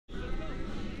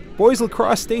Boys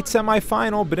Lacrosse State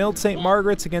Semifinal, Benilde-St.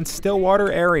 Margaret's against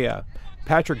Stillwater area.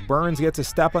 Patrick Burns gets a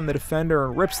step on the defender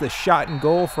and rips the shot and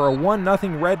goal for a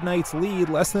 1-0 Red Knights lead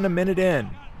less than a minute in.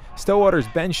 Stillwater's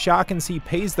Ben Shaughnessy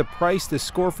pays the price to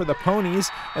score for the Ponies,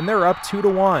 and they're up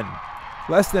 2-1.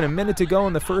 Less than a minute to go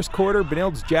in the first quarter,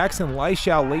 Benilde's Jackson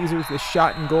Lyshow lasers the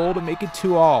shot and goal to make it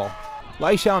 2-all.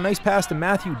 Lyshow, nice pass to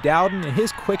Matthew Dowden, and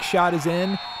his quick shot is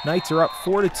in. Knights are up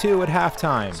 4-2 at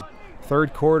halftime.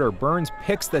 Third quarter, Burns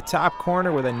picks the top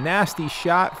corner with a nasty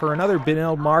shot for another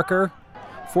Benilde marker.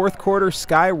 Fourth quarter,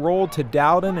 Sky rolled to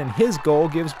Dowden, and his goal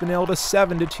gives Benilde a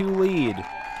 7-2 lead.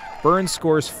 Burns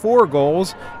scores 4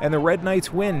 goals, and the Red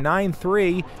Knights win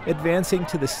 9-3, advancing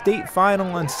to the state final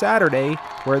on Saturday,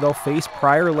 where they'll face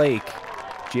Prior Lake.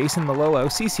 Jason Malillo,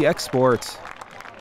 CCX Sports.